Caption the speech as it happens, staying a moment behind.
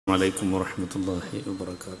عليكم ورحمة الله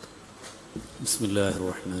وبركاته. بسم الله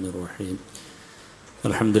الرحمن الرحيم.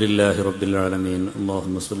 الحمد لله رب العالمين.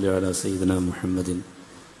 اللهم صل على سيدنا محمد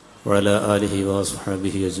وعلى آله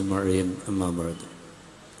وصحبه أجمعين. أما بعد.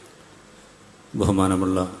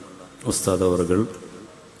 ബഹുമാനമുള്ള ഉസ്താദ് അവറുകൾ,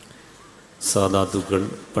 സാദാത്തുക്കൾ,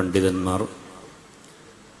 പണ്ഡിതന്മാർ,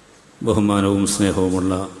 ബഹുമാനവും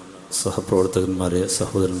സ്നേഹവുമുള്ള സഹപ്രവർത്തകന്മാരെ,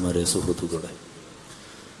 സഹോദരന്മാരെ, സുഹൃത്തുക്കളെ,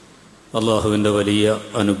 അള്ളാഹുവിൻ്റെ വലിയ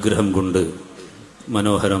അനുഗ്രഹം കൊണ്ട്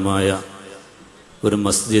മനോഹരമായ ഒരു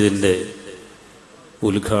മസ്ജിദിൻ്റെ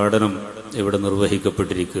ഉദ്ഘാടനം ഇവിടെ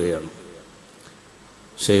നിർവഹിക്കപ്പെട്ടിരിക്കുകയാണ്.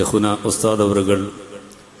 ഷെയ്ഖുന ഉസ്താദ് അവറുകൾ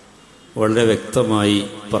വളരെ വ്യക്തമായി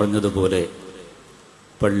പറഞ്ഞതുപോലെ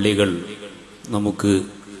പള്ളികൾ നമുക്ക്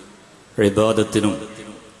ഇബാദത്തിനും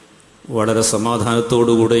വളരെ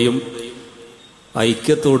സമാധാനത്തോടുകൂടെയും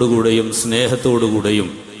ഐക്യത്തോടുകൂടെയും സ്നേഹത്തോടുകൂടെയും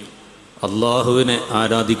അള്ളാഹുവിനെ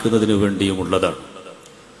ആരാധിക്കുന്നതിന് വേണ്ടിയുമുള്ളതാണ്.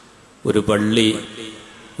 ഒരു പള്ളി,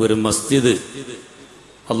 ഒരു മസ്ജിദ്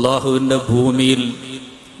അള്ളാഹുവിൻ്റെ ഭൂമിയിൽ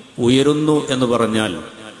ഉയരുന്നു എന്ന് പറഞ്ഞാൽ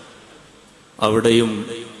അവിടെയും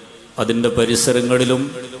അതിൻ്റെ പരിസരങ്ങളിലും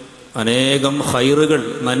അനേകം ഖൈറുകൾ,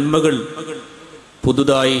 നന്മകൾ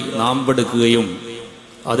പുതുതായി നാമ്പെടുക്കുകയും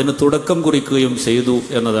അതിന് തുടക്കം കുറിക്കുകയും ചെയ്തു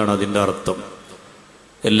എന്നതാണ് അതിൻ്റെ അർത്ഥം.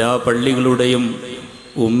 എല്ലാ പള്ളികളുടെയും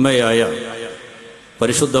ഉമ്മയായ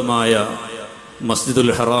പരിശുദ്ധമായ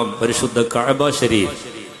മസ്ജിദുൽ ഹറാം, പരിശുദ്ധ കഅബ ഷരീഫ്,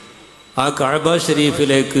 ആ കഅബ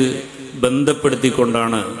ഷരീഫിലേക്ക്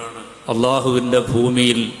ബന്ധപ്പെടുത്തിക്കൊണ്ടാണ് അള്ളാഹുവിൻ്റെ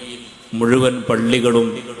ഭൂമിയിൽ മുഴുവൻ പള്ളികളും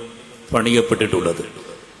പണിയപ്പെട്ടിട്ടുള്ളത്.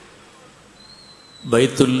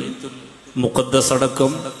 ബൈത്തുൽ മുഖദ്ദസ്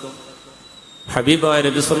അടക്കം ഹബീബായ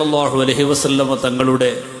നബി സല്ലല്ലാഹു അലൈഹി വസല്ലമ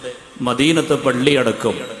തങ്ങളുടെ മദീനത്തെ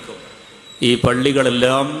പള്ളിയടക്കം ഈ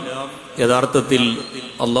പള്ളികളെല്ലാം യഥാർത്ഥത്തിൽ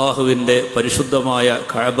അള്ളാഹുവിൻ്റെ പരിശുദ്ധമായ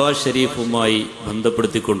കഅബ ഷരീഫുമായി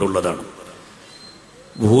ബന്ധപ്പെടുത്തിക്കൊണ്ടുള്ളതാണ്.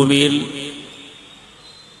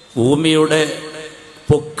 ഭൂമിയുടെ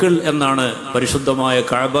പൊക്കിൾ എന്നാണ് പരിശുദ്ധമായ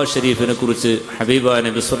കഅബ ഷരീഫിനെ കുറിച്ച് ഹബീബായ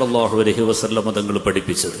നബി സല്ലല്ലാഹു അലൈഹി വസല്ലമ തങ്ങൾ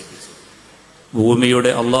പഠിപ്പിച്ചത്.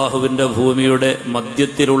 അള്ളാഹുവിൻ്റെ ഭൂമിയുടെ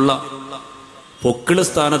മധ്യത്തിലുള്ള പൊക്കിള്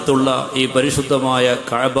സ്ഥാനത്തുള്ള ഈ പരിശുദ്ധമായ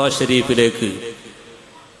കഅബ ഷരീഫിലേക്ക്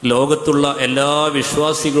ലോകത്തുള്ള എല്ലാ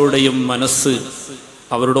വിശ്വാസികളുടെയും മനസ്സ്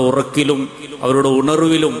അവരുടെ ഉറക്കിലും അവരുടെ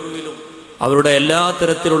ഉണർവിലും അവരുടെ എല്ലാ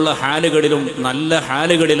തരത്തിലുള്ള ഹാലുകളിലും, നല്ല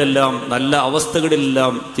ഹാലുകളിലെല്ലാം, നല്ല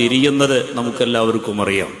അവസ്ഥകളിലെല്ലാം തിരിയുന്നത് നമുക്കെല്ലാവർക്കും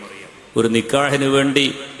അറിയാം. ഒരു നിക്കാഹിന് വേണ്ടി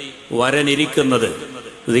വരനിരിക്കുന്നത്,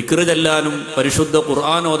 ദിക്റ് ചെല്ലാനും പരിശുദ്ധ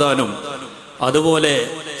ഖുർആൻ ഓതാനും അതുപോലെ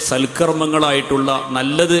സൽക്കർമ്മങ്ങളായിട്ടുള്ള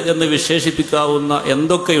നല്ലത് എന്ന് വിശേഷിപ്പിക്കാവുന്ന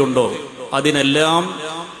എന്തൊക്കെയുണ്ടോ അതിനെല്ലാം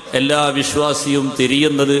എല്ലാ വിശ്വാസിയും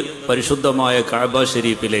തിരിയുന്നത് പരിശുദ്ധമായ കഅബ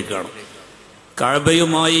ഷരീഫിലേക്കാണ്.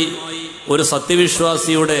 കഅബയുമായി ഒരു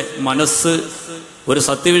സത്യവിശ്വാസിയുടെ മനസ്സ്, ഒരു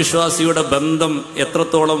സത്യവിശ്വാസിയുടെ ബന്ധം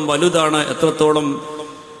എത്രത്തോളം വലുതാണ്, എത്രത്തോളം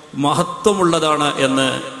മഹത്വമുള്ളതാണ് എന്ന്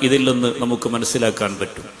ഇതിൽ നിന്ന് നമുക്ക് മനസ്സിലാക്കാൻ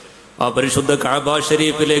പറ്റും. ആ പരിശുദ്ധ കഅബ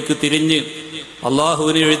ഷരീഫിലേക്ക് തിരിഞ്ഞ്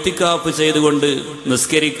അള്ളാഹുവിനെ ഇഅ്തികാഫ് ചെയ്തുകൊണ്ട്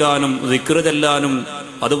നിസ്കരിക്കാനും ദിക്റ് ചെല്ലാനും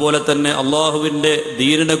അതുപോലെ തന്നെ അള്ളാഹുവിൻ്റെ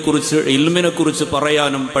ദീനിനെക്കുറിച്ച്, ഇൽമിനെക്കുറിച്ച്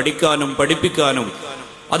പറയാനും പഠിക്കാനും പഠിപ്പിക്കാനും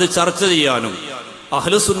അത് ചർച്ച ചെയ്യാനും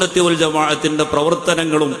അഹ്ലുസുന്നത്തി വൽ ജമാഅത്തിൻ്റെ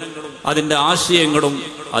പ്രവർത്തനങ്ങളും അതിൻ്റെ ആശയങ്ങളും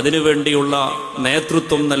അതിനുവേണ്ടിയുള്ള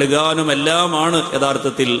നേതൃത്വം നൽകാനുമെല്ലാമാണ്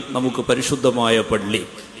യഥാർത്ഥത്തിൽ നമുക്ക് പരിശുദ്ധമായ പള്ളി.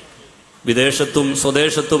 വിദേശത്തും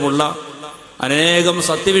സ്വദേശത്തുമുള്ള അനേകം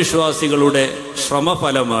സത്യവിശ്വാസികളുടെ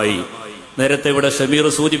ശ്രമഫലമായി നേരത്തെ ഇവിടെ ഷമീർ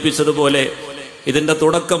സൂചിപ്പിച്ചതുപോലെ ഇതിൻ്റെ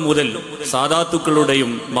തുടക്കം മുതൽ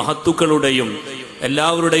സാദാത്തുക്കളുടെയും മഹത്തുക്കളുടെയും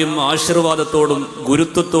എല്ലാവരുടെയും ആശീർവാദത്തോടും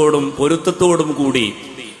ഗുരുത്വത്തോടും പൊരുത്തത്തോടും കൂടി,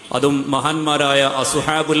 അതും മഹാന്മാരായ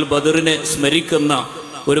അസ്ഹാബുൽ ബദറിനെ സ്മരിക്കുന്ന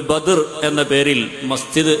ഒരു ബദർ എന്ന പേരിൽ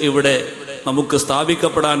മസ്ജിദ് ഇവിടെ നമുക്ക്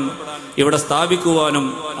സ്ഥാപിക്കുവാനും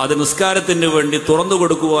അത് നിസ്കാരത്തിന് വേണ്ടി തുറന്നു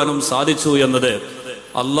കൊടുക്കുവാനും സാധിച്ചു എന്നത്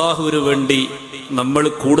അള്ളാഹുവിന് വേണ്ടി നമ്മൾ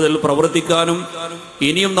കൂടുതൽ പ്രവർത്തിക്കാനും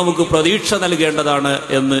ഇനിയും നമുക്ക് പ്രതീക്ഷ നൽകേണ്ടതാണ്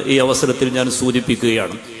എന്ന് ഈ അവസരത്തിൽ ഞാൻ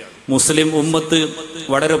സൂചിപ്പിക്കുകയാണ്. മുസ്ലിം ഉമ്മത്ത്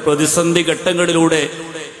വളരെ പ്രതിസന്ധി ഘട്ടങ്ങളിലൂടെ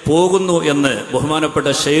പോകുന്നു എന്ന് ബഹുമാനപ്പെട്ട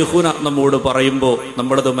ഷെയ്ഖുന നമ്മോട് പറയുമ്പോൾ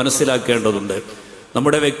നമ്മളത് മനസ്സിലാക്കേണ്ടതുണ്ട്.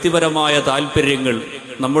 നമ്മുടെ വ്യക്തിപരമായ താല്പര്യങ്ങൾ,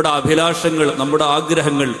 നമ്മുടെ അഭിലാഷങ്ങൾ, നമ്മുടെ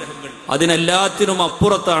ആഗ്രഹങ്ങൾ, അതിനെല്ലാത്തിനും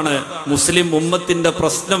അപ്പുറത്താണ് മുസ്ലിം ഉമ്മത്തിൻ്റെ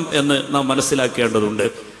പ്രശ്നം എന്ന് നാം മനസ്സിലാക്കേണ്ടതുണ്ട്.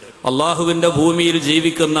 അള്ളാഹുവിൻ്റെ ഭൂമിയിൽ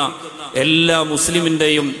ജീവിക്കുന്ന എല്ലാ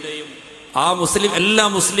മുസ്ലിമിൻ്റെയും എല്ലാ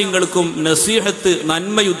മുസ്ലിങ്ങൾക്കും നസീഹത്ത്,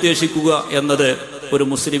 നന്മയുദ്ദേശിക്കുക എന്നത് ഒരു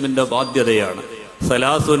മുസ്ലിമിൻ്റെ ബാധ്യതയാണ്.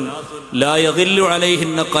 സലാസുൻ ലാ യഗില്ലു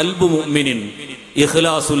അലൈഹിന്ന ഖൽബു മുഅ്മിനിൻ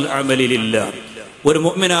ഇഖ്ലാസുൽ അമലി ലില്ലാഹ്. ഒരു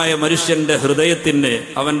മുഅ്മിനായ മനുഷ്യന്റെ ഹൃദയത്തിന്,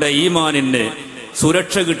 അവന്റെ ഈമാനിന്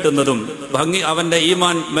സുരക്ഷ കിട്ടുന്നതും അവന്റെ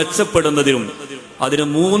ഈമാൻ മെച്ചപ്പെടുന്നതിനും അതിന്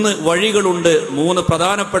 3 വഴികളുണ്ട്, 3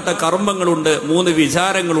 പ്രധാനപ്പെട്ട കർമ്മങ്ങളുണ്ട്, 3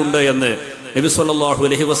 വിചാരങ്ങളുണ്ട് എന്ന് നബി സല്ലല്ലാഹു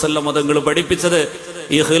അലൈഹി വസല്ലം തങ്ങൾ പഠിപ്പിച്ചത്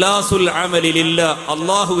ഇഖ്ലാസുൽ അമലി ലില്ലാഹ്,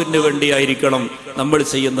 അല്ലാഹുവിന് വേണ്ടിയായിരിക്കണം നമ്മൾ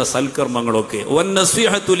ചെയ്യുന്ന സൽക്കർമ്മങ്ങളൊക്കെ.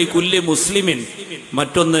 വന്നസിഹത്തു ലികുല്ലി മുസ്ലിമിൻ,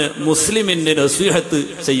 മറ്റൊന്ന് മുസ്ലിമിന്റെ നസീഹത്ത്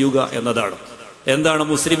ചെയ്യുക എന്നതാണ്. എന്താണ്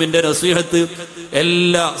മുസ്ലിമിന്റെ നസീഹത്ത്?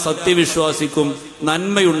 എല്ലാ സത്യവിശ്വാസിക്കും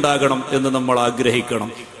നന്മയുണ്ടാകണം എന്ന് നമ്മൾ ആഗ്രഹിക്കണം.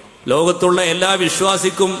 ലോകത്തുള്ള എല്ലാ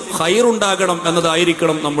വിശ്വാസിക്കും ഖൈറുണ്ടാകണം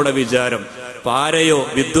എന്നതായിരിക്കണം നമ്മുടെ വിചാരം. ആരെയോ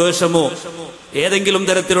വിദ്വേഷമോ ഏതെങ്കിലും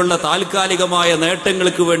തരത്തിലുള്ള താൽക്കാലികമായ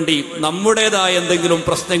നേട്ടങ്ങൾക്ക് വേണ്ടി നമ്മുടേതായ എന്തെങ്കിലും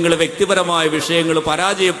പ്രശ്നങ്ങൾ, വ്യക്തിപരമായ വിഷയങ്ങൾ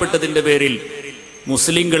പരാജയപ്പെട്ടതിന്റെ പേരിൽ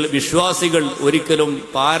മുസ്ലിങ്ങൾ, വിശ്വാസികൾ ഒരിക്കലും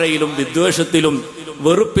പാരയിലും വിദ്വേഷത്തിലും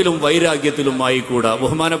വെറുപ്പിലും വൈരാഗ്യത്തിലും ആയിക്കൂടാ.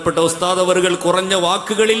 ബഹുമാനപ്പെട്ട ഉസ്താദ് അവറുകൾ കുറഞ്ഞ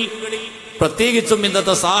വാക്കുകളിൽ പ്രത്യേകിച്ചും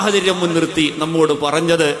ഇന്നത്തെ സാഹചര്യം മുൻനിർത്തി നമ്മോട്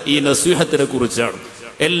പറഞ്ഞത് ഈ നസീഹത്തിനെ കുറിച്ചാണ്.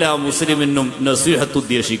 എല്ലാ മുസ്ലിമിനും നസീഹത്ത്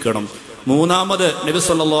ഉദ്ദേശിക്കണം. 3-ാമത് നബി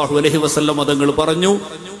സല്ലല്ലാഹു അലൈഹി വസല്ലം തങ്ങൾ പറഞ്ഞു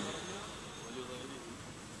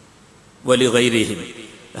വലിഗൈരിഹിം.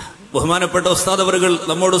 ബഹുമാനപ്പെട്ട ഉസ്താദ് അവറുകൾ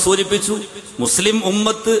നമ്മോട് സൂചിപ്പിച്ചു, മുസ്ലിം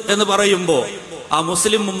ഉമ്മത്ത് എന്ന് പറയുമ്പോൾ ആ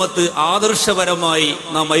മുസ്ലിം ഉമ്മത്ത് ആദർശപരമായി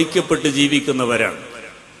നാം ഐക്യപ്പെട്ട് ജീവിക്കുന്നവരാണ്.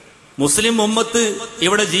 മുസ്ലിം ഉമ്മത്ത്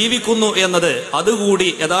ഇവിടെ ജീവിക്കുന്നു എന്നത് അതുകൂടി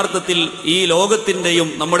യഥാർത്ഥത്തിൽ ഈ ലോകത്തിന്റെയും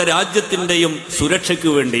നമ്മുടെ രാജ്യത്തിന്റെയും സുരക്ഷയ്ക്ക്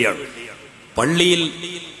വേണ്ടിയാണ്. പള്ളിയിൽ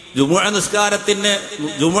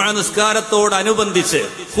ജുമുഅ നിസ്കാരത്തോടനുബന്ധിച്ച്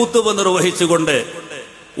ഖുതുബ നിർവഹിച്ചുകൊണ്ട്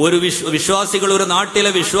ഒരു വിശ്വാസികൾ, ഒരു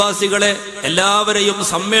നാട്ടിലെ വിശ്വാസികളെ എല്ലാവരെയും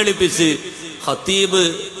സമ്മേളിപ്പിച്ച് ഖതീബ്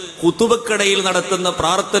ഖുതുബക്കിടയിൽ നടത്തുന്ന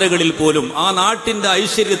പ്രാർത്ഥനകളിൽ പോലും ആ നാട്ടിന്റെ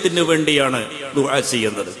ഐശ്വര്യത്തിന് വേണ്ടിയാണ് ദുആ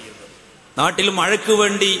ചെയ്യുന്നത്. നാട്ടിൽ മഴയ്ക്ക്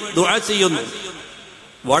വേണ്ടി ദുആ ചെയ്യുന്നു.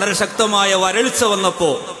 വളരെ ശക്തമായ വരൾച്ച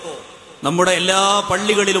വന്നപ്പോ നമ്മുടെ എല്ലാ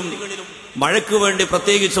പള്ളികളിലും മഴയ്ക്ക് വേണ്ടി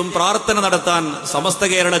പ്രത്യേകിച്ചും പ്രാർത്ഥന നടത്താൻ സമസ്ത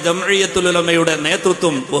കേരള ജംഇയ്യത്തുൽ ഉലമയുടെ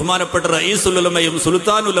നേതൃത്വം, ബഹുമാനപ്പെട്ട റഈസുൽ ഉലമയും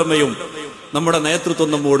സുൽത്താനുലമയും നമ്മുടെ നേതൃത്വം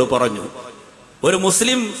നമ്മോട് പറഞ്ഞു. ഒരു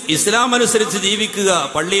മുസ്ലിം ഇസ്ലാം അനുസരിച്ച് ജീവിക്കുക,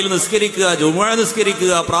 പള്ളിയിൽ നിസ്കരിക്കുക, ജുമുഅ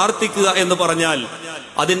നിസ്കരിക്കുക, പ്രാർത്ഥിക്കുക എന്ന് പറഞ്ഞാൽ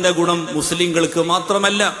അതിന്റെ ഗുണം മുസ്ലിങ്ങൾക്ക്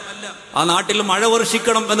മാത്രമല്ല, ആ നാട്ടിൽ മഴ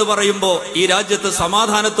വർഷിക്കണം എന്ന് പറയുമ്പോൾ ഈ രാജ്യത്ത്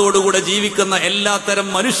സമാധാനത്തോടുകൂടെ ജീവിക്കുന്ന എല്ലാ തരം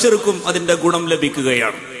മനുഷ്യർക്കും അതിന്റെ ഗുണം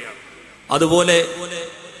ലഭിക്കുകയാണ്. അതുപോലെ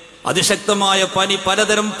അതിശക്തമായ പനി,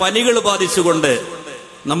 പലതരം പനികൾ ബാധിച്ചുകൊണ്ട്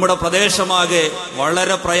നമ്മുടെ പ്രദേശമാകെ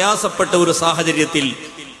വളരെ പ്രയാസപ്പെട്ട ഒരു സാഹചര്യത്തിൽ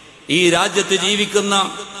ഈ രാജ്യത്ത് ജീവിക്കുന്ന,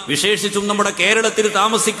 വിശേഷിച്ചും നമ്മുടെ കേരളത്തിൽ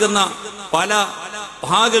താമസിക്കുന്ന പല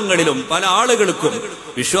ഭാഗങ്ങളിലും പല ആളുകൾക്കും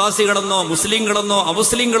വിശ്വാസികളെന്നോ മുസ്ലിങ്ങളെന്നോ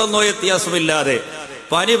അമുസ്ലിങ്ങളെന്നോ വ്യത്യാസമില്ലാതെ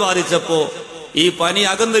പനി ബാധിച്ചപ്പോ ഈ പനി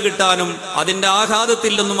അകന്നു കിട്ടാനും അതിന്റെ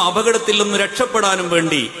ആഘാതത്തിൽ നിന്നും അപകടത്തിൽ നിന്നും രക്ഷപ്പെടാനും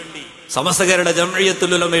വേണ്ടി സമസ്ത കേരള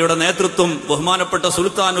ജംഇയ്യത്തുൽ ഉലമയുടെ നേതൃത്വം, ബഹുമാനപ്പെട്ട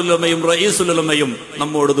സുൽത്താനുലമയും റഈസുലുലമയും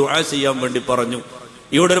നമ്മോട് ദുആ ചെയ്യാൻ വേണ്ടി പറഞ്ഞു.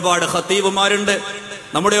 ഇവിടെ ഒരുപാട് ഖതീബുമാരുണ്ട്.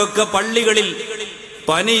 നമ്മുടെയൊക്കെ പള്ളികളിൽ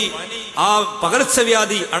പനി, ആ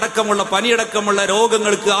പകർച്ചവ്യാധി അടക്കമുള്ള പനിയടക്കമുള്ള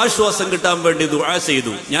രോഗങ്ങൾക്ക് ആശ്വാസം കിട്ടാൻ വേണ്ടി ദുആ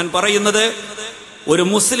ചെയ്തു. ഞാൻ പറയുന്നത്, ഒരു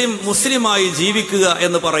മുസ്ലിമായി ജീവിക്കുക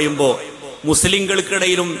എന്ന് പറയുമ്പോൾ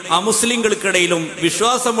മുസ്ലിങ്ങൾക്കിടയിലും അമുസ്ലിങ്ങൾക്കിടയിലും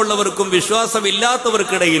വിശ്വാസമുള്ളവർക്കും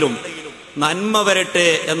വിശ്വാസമില്ലാത്തവർക്കിടയിലും നന്മ വരട്ടെ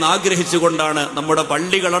എന്നാഗ്രഹിച്ചുകൊണ്ടാണ് നമ്മുടെ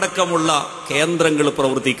പള്ളികളടക്കമുള്ള കേന്ദ്രങ്ങൾ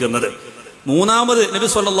പ്രവർത്തിക്കുന്നത്. 3-ാമത് നബി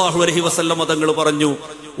സല്ലല്ലാഹു അലൈഹി വസല്ലം തങ്ങൾ പറഞ്ഞു,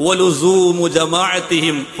 വലുസൂമു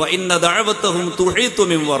ജമാഅത്തിഹിം ഫഇന്ന ദഅവതഹും തുഹീതു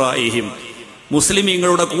മിൻ വറാഇഹിം.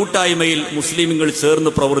 മുസ്ലിമീങ്ങളുടെ കൂട്ടായ്മയിൽ മുസ്ലിമീങ്ങൾ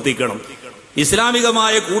ചേർന്ന് പ്രവർത്തിക്കണം.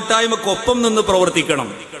 ഇസ്ലാമികമായ കൂട്ടായ്മക്കൊപ്പം നിന്ന് പ്രവർത്തിക്കണം.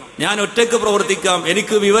 ഞാൻ ഒറ്റയ്ക്ക് പ്രവർത്തിക്കാം,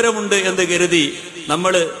 എനിക്ക് വിവരമുണ്ട് എന്ന് കരുതി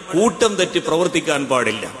നമ്മൾ കൂട്ടം തെറ്റി പ്രവർത്തിക്കാൻ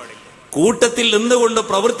പാടില്ല. കൂട്ടത്തിൽ നിന്നുകൊണ്ട്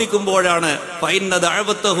പ്രവർത്തിക്കുമ്പോഴാണ് ഫഇന്ന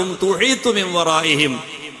ദഅവതഹും തുഹീതു മിൻ വറാഇഹിം,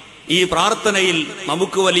 ഈ പ്രാർത്ഥനയിൽ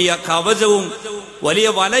നമുക്ക് വലിയ കവചവും വലിയ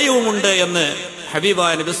വലയവുമുണ്ട് എന്ന്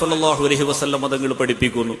ഹബീബായ നബി സല്ലല്ലാഹു അലൈഹി വസല്ലം തങ്ങൾ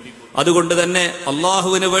പഠിപ്പിക്കുന്നു. അതുകൊണ്ട് തന്നെ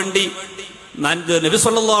അള്ളാഹുവിന് വേണ്ടി നബി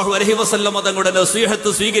സല്ലല്ലാഹു അലൈഹി വസല്ലം തങ്ങളുടെ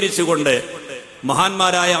നസീഹത്ത് സ്വീകരിച്ചുകൊണ്ട്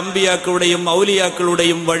മഹാന്മാരായ അമ്പിയാക്കളുടെയും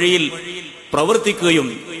ഔലിയാക്കളുടെയും വഴിയിൽ പ്രവർത്തിക്കുകയും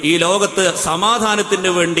ഈ ലോകത്ത്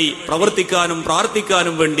സമാധാനത്തിന് വേണ്ടി പ്രവർത്തിക്കാനും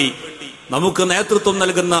പ്രാർത്ഥിക്കാനും വേണ്ടി നമുക്ക് നേതൃത്വം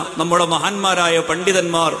നൽകുന്ന നമ്മുടെ മഹാന്മാരായ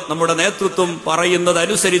പണ്ഡിതന്മാർ നമ്മുടെ നേതൃത്വം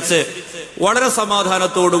പറയുന്നതനുസരിച്ച് വളരെ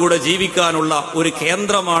സമാധാനത്തോടുകൂടെ ജീവിക്കാനുള്ള ഒരു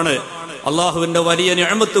കേന്ദ്രമാണ് അള്ളാഹുവിന്റെ വലിയ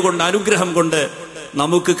നിഅമത്ത് കൊണ്ട്, അനുഗ്രഹം കൊണ്ട്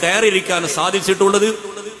നമുക്ക് കയറിയിരിക്കാൻ സാധിച്ചിട്ടുള്ളത്.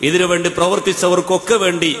 ഇതിനുവേണ്ടി പ്രവർത്തിച്ചവർക്കൊക്കെ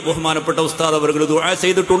വേണ്ടി ബഹുമാനപ്പെട്ട ഉസ്താദ് അവர்கள் ദുആ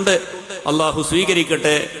ചെയ്തിട്ടുണ്ട്. അള്ളാഹു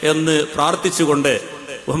സ്വീകരിക്കട്ടെ എന്ന് പ്രാർത്ഥിച്ചുകൊണ്ട്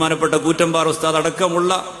ബഹുമാനപ്പെട്ട കൂറ്റമ്പാറ ഉസ്താദ്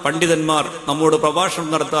അടക്കമുള്ള പണ്ഡിതന്മാർ നമ്മോട് പ്രഭാഷണം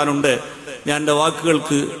നടത്താനുണ്ട്. ഞാൻ എൻ്റെ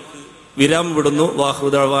വാക്കുകൾക്ക് വിരാമം വിടുന്നു. വാഹ്റു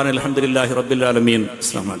ദഅ്വാന അൽഹംദുലില്ലാഹി റബ്ബിൽ ആലമീൻ.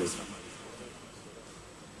 അസ്സലാമു അലൈക്കും.